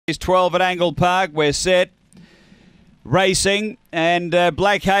12 at Angle-Park. We're set. Racing, and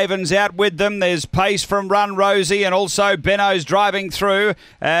Blackhaven's out with them. There's pace from Run Rosie, and also Benno's driving through.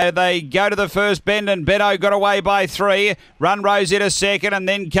 They go to the first bend, and Benno got away by 3. Run Rosie to second, and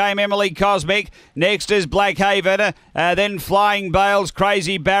then came Emily Cosmic. Next is Blackhaven, then Flying Bales,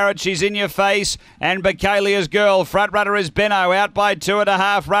 Crazy Barrett, she's in your face, and Bacalia's Girl. Front runner is Benno, out by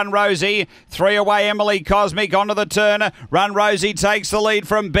 2.5. Run Rosie, 3 away. Emily Cosmic onto the turn. Run Rosie takes the lead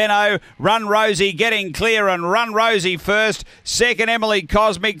from Benno. Run Rosie getting clear, and Run Rosie first. Second, Emily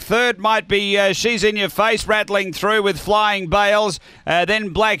Cosmic. Third might be She's in Your Face, rattling through with Flying Bales.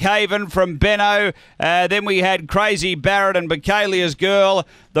 Then Blackhaven from Benno. Then we had Crazy Barrett and Bacalia's Girl.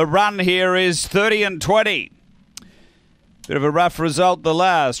 The run here is 30 and 20. Bit of a rough result the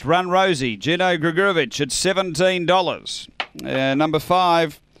last. Run Rosie, Gino Grigorovic at $17. Number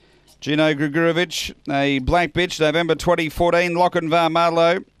 5, Gino Grigorovic, a black bitch, November 2014, Lochinvar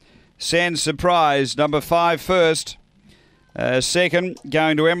Marlow. Sans Surprise, number 5 first. Second,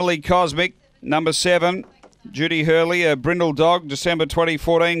 going to Emily Cosmic. Number 7, Judy Hurley, a Brindle Dog, December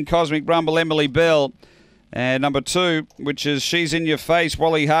 2014, Cosmic Rumble, Emily Bell. And number 2, which is She's in Your Face,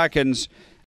 Wally Harkins,